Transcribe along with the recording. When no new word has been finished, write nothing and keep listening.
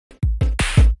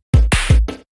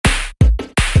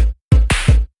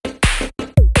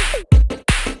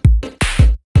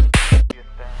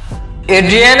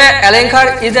Adriana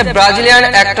Alencar is a Brazilian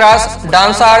actress,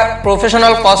 dancer,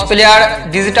 professional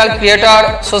cosplayer, digital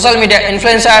creator, social media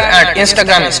influencer and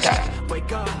Instagram star.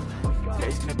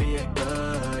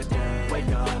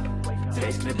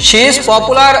 She is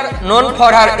popular, known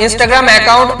for her Instagram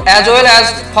account as well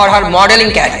as for her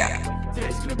modeling career.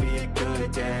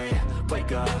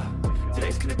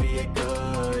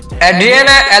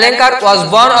 Adriana Alencar was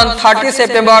born on 30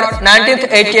 September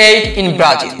 1988 in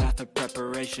Brazil.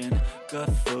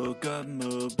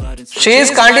 She is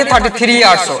currently 33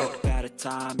 years old.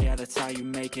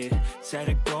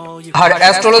 Her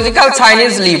astrological sign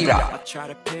is Libra.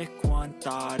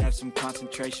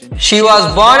 She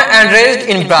was born and raised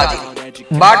in Brazil,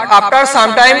 but after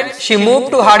some time she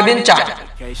moved to Harbin, China.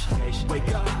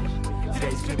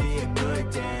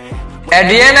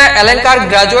 Adriana Alencar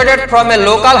graduated from a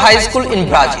local high school in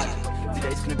Brazil.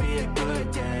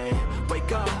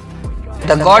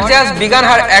 The gorgeous began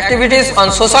her activities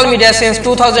on social media since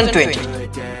 2020.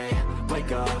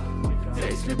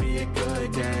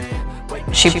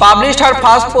 She published her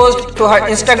first post to her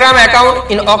Instagram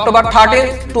account in October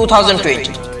 13,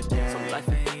 2020.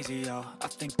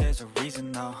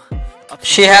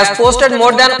 She has posted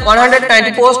more than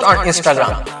 190 posts on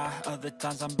Instagram.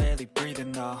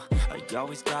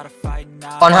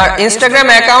 On her Instagram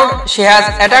account, she has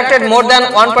attracted more than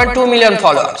 1.2 million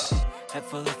followers.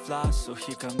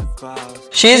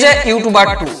 She is a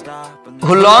YouTuber too,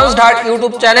 who launched her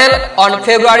YouTube channel on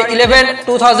February 11,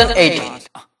 2018.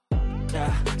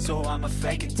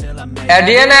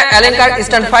 Adriana Alencar is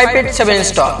 5 feet 7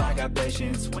 inches tall.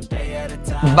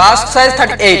 Bust size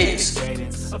 38 inches.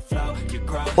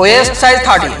 Waist size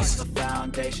 30 inches.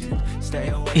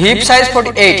 Hip size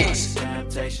 48 inches.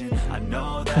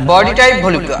 Body type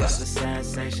voluptuous.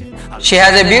 She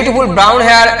has a beautiful brown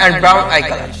hair and brown eye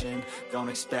color.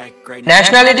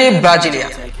 Nationality Brazilian.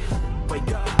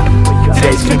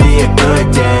 Today's gonna be a good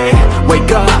day.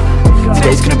 Wake up.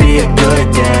 Today's gonna be a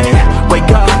good day.